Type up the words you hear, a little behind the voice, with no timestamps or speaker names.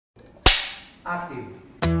Active.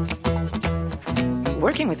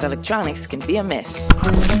 Working with electronics can be a mess.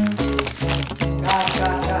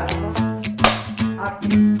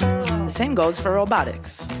 The same goes for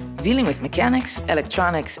robotics. Dealing with mechanics,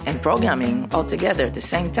 electronics, and programming all together at the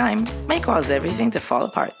same time may cause everything to fall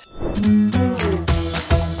apart.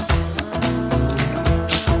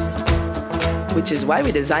 Which is why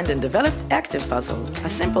we designed and developed ActivePuzzle, a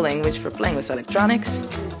simple language for playing with electronics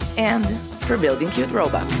and for building cute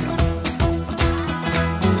robots.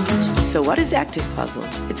 So what is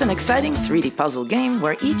ActivePuzzle? It's an exciting 3D puzzle game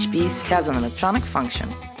where each piece has an electronic function.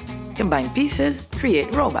 Combine pieces,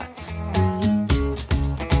 create robots.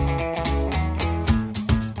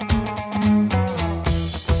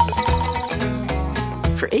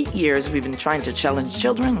 For 8 years, we've been trying to challenge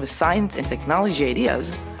children with science and technology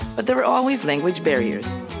ideas, but there were always language barriers.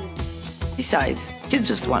 Besides, kids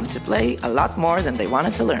just wanted to play a lot more than they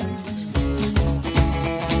wanted to learn.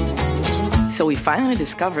 So we finally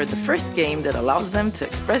discovered the first game that allows them to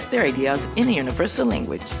express their ideas in a universal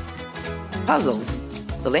language. Puzzles,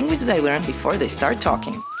 the language they learn before they start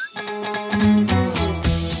talking.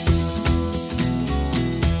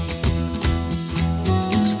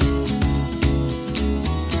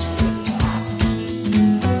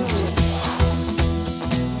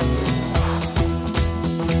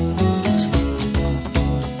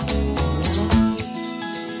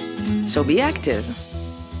 So be active.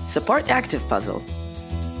 Support ActivePuzzle.